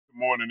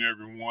morning,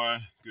 everyone.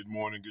 Good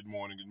morning, good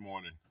morning, good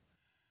morning.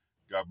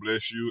 God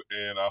bless you,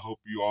 and I hope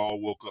you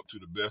all woke up to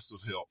the best of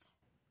health.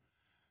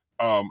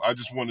 I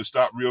just want to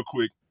stop real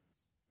quick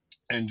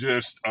and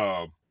just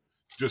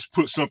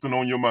put something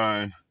on your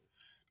mind.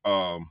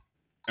 And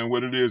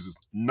what it is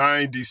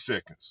 90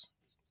 seconds.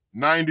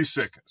 90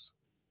 seconds.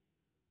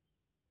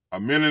 A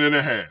minute and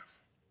a half.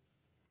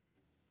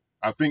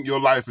 I think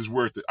your life is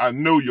worth it. I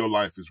know your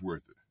life is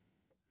worth it.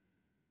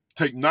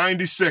 Take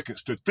 90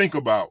 seconds to think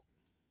about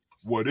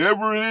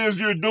whatever it is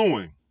you're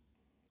doing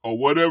or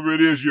whatever it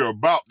is you're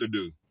about to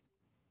do,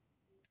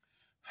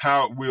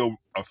 how it will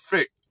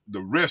affect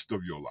the rest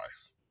of your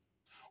life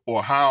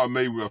or how it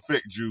may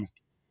affect you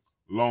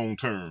long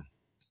term.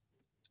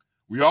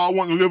 We all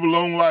want to live a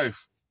long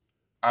life,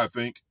 I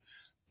think,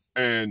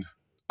 and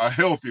a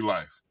healthy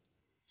life.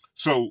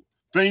 So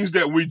things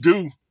that we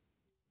do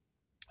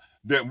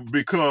that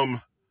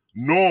become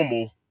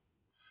normal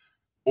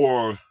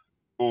or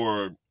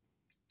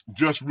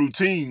just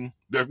routine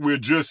that we're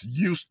just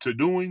used to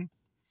doing,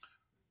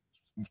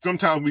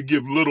 sometimes we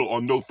give little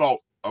or no thought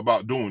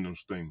about doing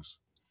those things.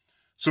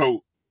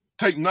 So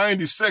take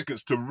 90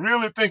 seconds to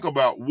really think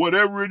about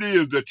whatever it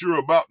is that you're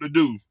about to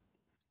do,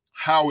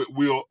 how it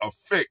will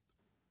affect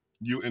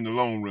you in the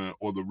long run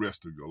or the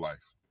rest of your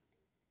life.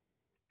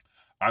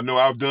 I know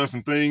I've done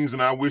some things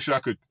and I wish I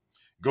could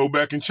go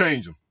back and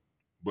change them,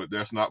 but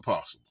that's not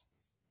possible.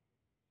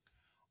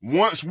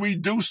 Once we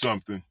do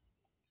something,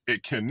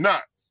 it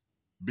cannot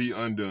be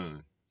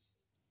undone.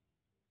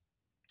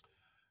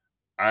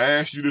 I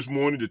asked you this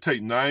morning to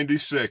take 90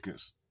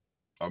 seconds,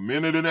 a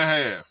minute and a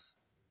half,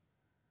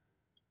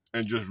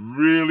 and just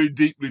really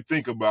deeply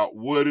think about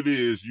what it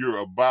is you're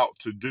about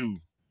to do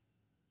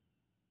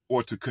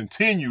or to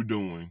continue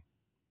doing,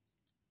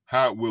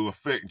 how it will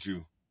affect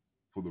you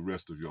for the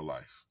rest of your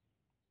life.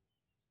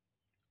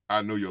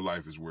 I know your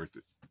life is worth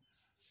it.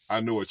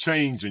 I know a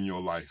change in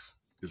your life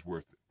is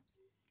worth it.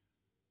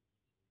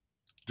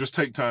 Just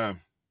take time,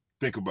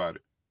 think about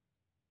it.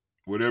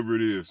 Whatever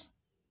it is.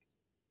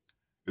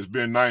 It's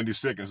been 90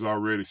 seconds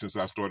already since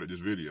I started this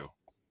video.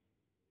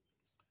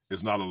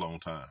 It's not a long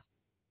time.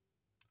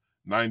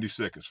 90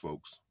 seconds,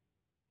 folks.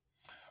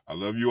 I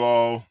love you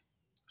all.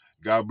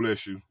 God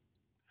bless you.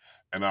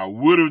 And I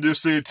would have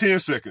just said 10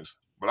 seconds,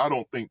 but I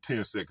don't think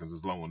 10 seconds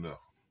is long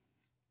enough.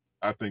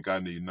 I think I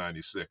need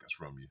 90 seconds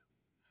from you.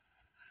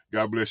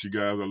 God bless you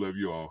guys. I love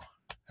you all.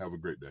 Have a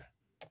great day.